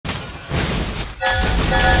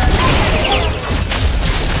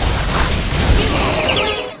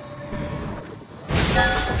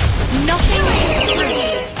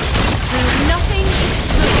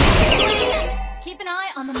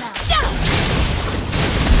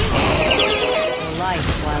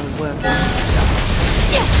work.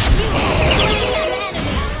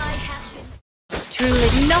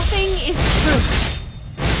 Truly, nothing is true.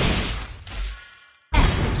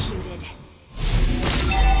 Executed.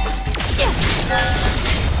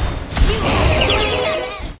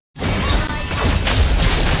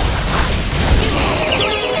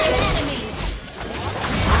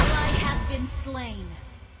 Slain.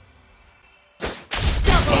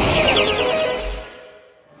 Double kill.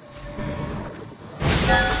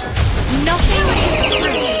 Nothing is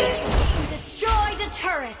free. Destroyed a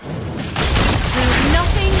turret.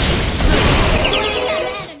 Nothing is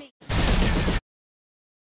Enemy. true.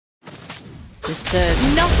 To serve.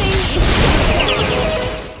 Nothing is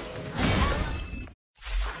true.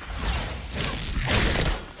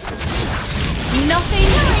 Nothing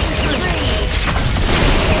is free.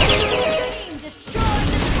 Destroy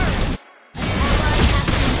the turret. An ally has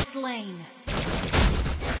been slain.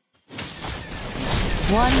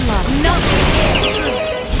 One love. Nothing is true.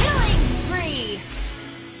 Killing spree.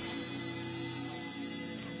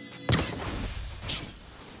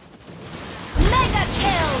 Mega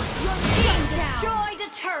kill. Your team destroyed a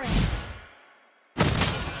turret.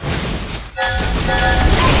 Mega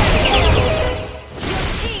kill. Your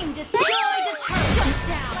team destroyed a turret. Shut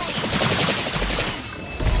down.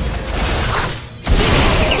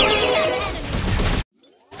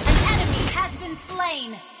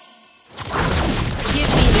 Slain. Give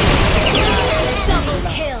me this. Double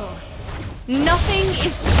kill. Nothing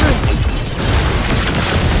is true.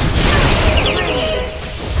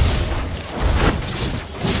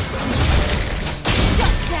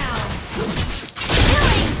 Shut down.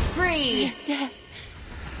 Killing spree. Death.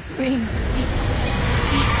 Ring.